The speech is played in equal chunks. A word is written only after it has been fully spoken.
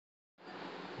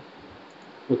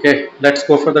Okay, let's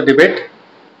go for the debate.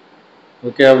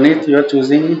 Okay, Avneet, you are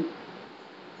choosing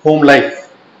home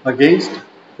life against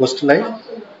hostel life.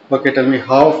 Okay, tell me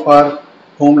how far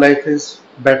home life is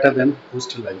better than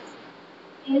hostel life.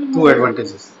 Two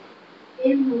advantages.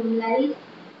 In home life,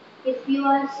 if you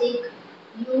are sick,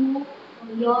 you,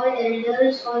 your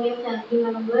elders or your family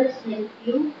members help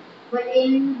you. But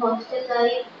in hostel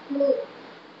life,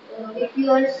 if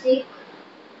you are sick,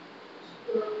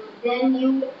 then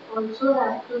you also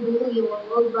have to do your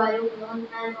work by your own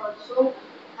and also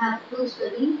have to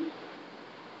study.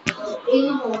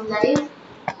 In home life,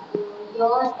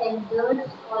 your elders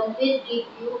always give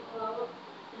you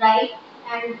right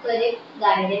and correct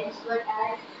guidance, but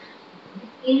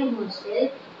in a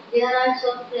hostel, there are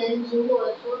some friends who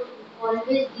also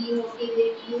always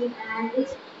demotivate you and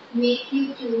make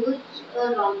you choose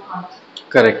a wrong path.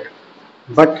 Correct.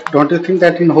 But don't you think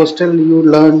that in hostel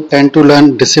you tend to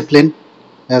learn discipline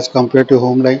as compared to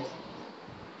home life?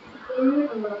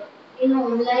 In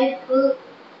home life,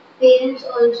 parents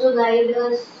also guide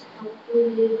us how to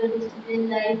live a disciplined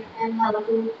life and how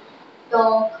to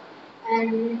talk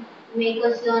and make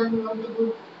us learn what the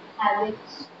good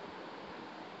habits.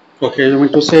 Okay, you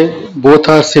mean to say both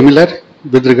are similar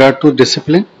with regard to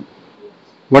discipline?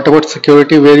 What about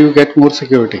security? Where you get more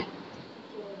security?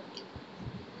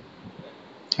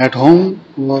 At home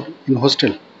or in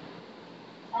hostel?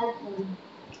 At home.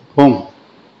 Home.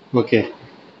 Okay.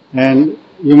 And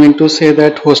you mean to say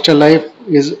that hostel life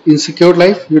is insecure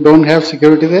life? You don't have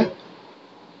security there?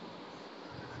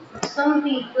 Some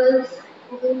people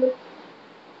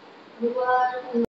who are